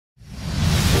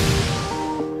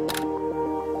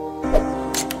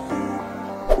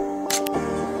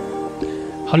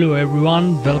Hello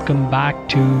everyone, welcome back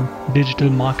to Digital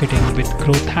Marketing with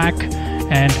Growth Hack,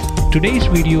 and today's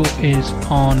video is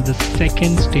on the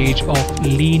second stage of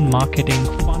lean marketing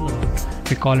funnel.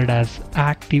 We call it as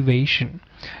activation.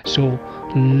 So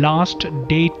last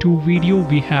day 2 video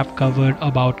we have covered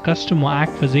about customer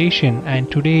acquisition,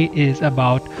 and today is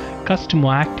about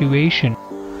customer activation.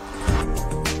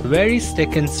 Very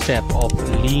second step of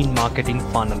lean marketing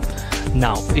funnel.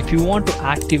 Now if you want to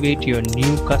activate your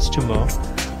new customer,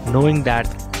 knowing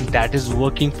that is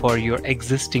working for your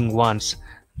existing ones,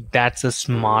 that's a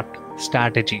smart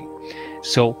strategy.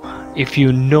 So if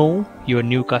you know your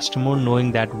new customer,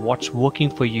 knowing that what's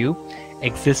working for you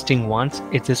existing ones,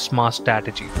 it's a smart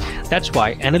strategy. That's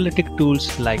why analytic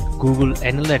tools like Google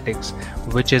Analytics,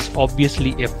 which is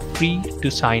obviously a free to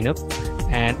sign up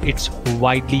and it's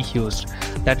widely used.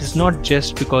 That is not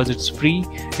just because it's free,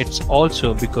 it's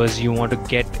also because you want to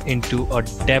get into a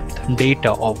depth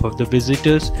data of the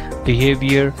visitors,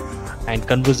 behavior and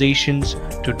conversations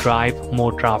to drive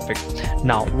more traffic.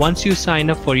 Now once you sign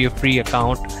up for your free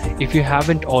account, if you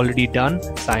haven't already done,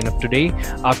 sign up today.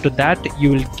 After that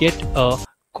you will get a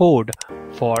code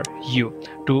for you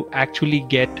to actually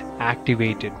get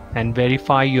activated and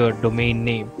verify your domain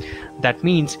name. That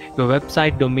means your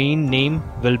website domain name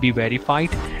will be verified,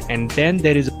 and then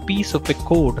there is a piece of a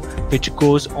code which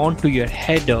goes onto your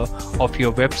header of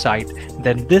your website.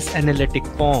 Then this analytic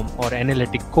form or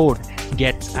analytic code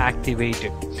gets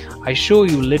activated. I show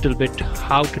you a little bit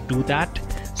how to do that.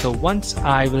 So once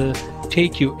I will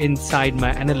take you inside my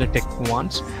analytic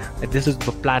ones. This is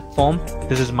the platform,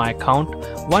 this is my account.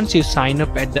 Once you sign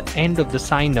up, at the end of the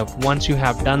sign up, once you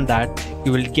have done that,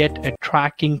 you will get a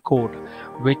tracking code,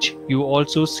 which you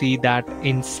also see that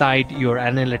inside your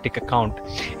analytic account.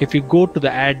 If you go to the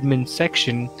admin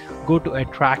section, go to a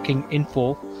tracking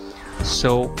info.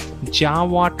 So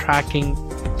Java tracking,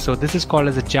 so this is called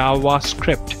as a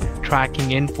JavaScript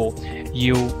tracking info.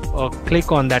 You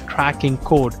click on that tracking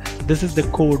code. This is the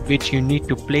code which you need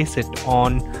to place it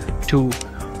on to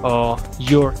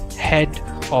your head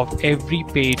of every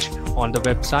page on the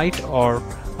website or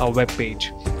a web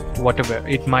page, whatever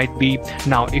it might be.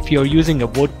 Now if you're using a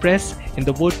WordPress, in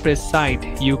the WordPress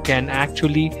site you can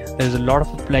actually, there's a lot of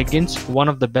plugins. One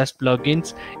of the best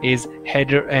plugins is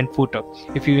header and footer.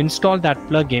 If you install that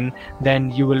plugin,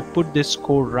 then you will put this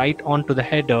code right onto the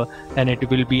header, then it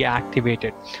will be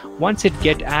activated. Once it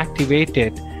get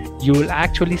activated, you will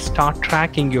actually start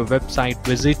tracking your website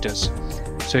visitors.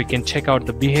 So you can check out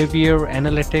the behavior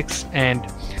analytics, and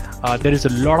there is a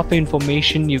lot of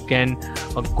information you can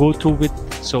go through with.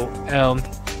 So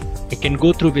you can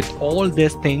go through with all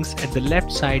these things. At the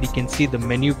left side you can see the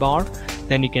menu bar,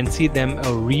 then you can see them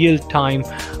a real-time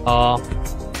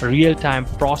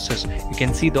process. You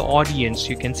can see the audience,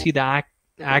 you can see the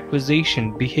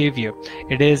acquisition behavior.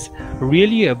 It is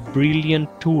really a brilliant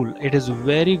tool. It is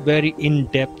very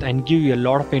in-depth and give you a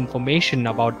lot of information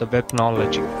about the web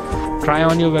technology. Try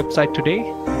on your website today.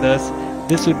 Thus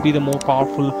this would be the more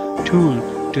powerful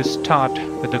tool to start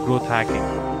with the growth hacking.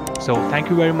 So thank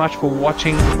you very much for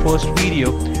watching the first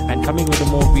video and coming with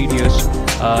more videos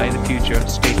in the future.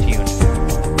 Stay tuned.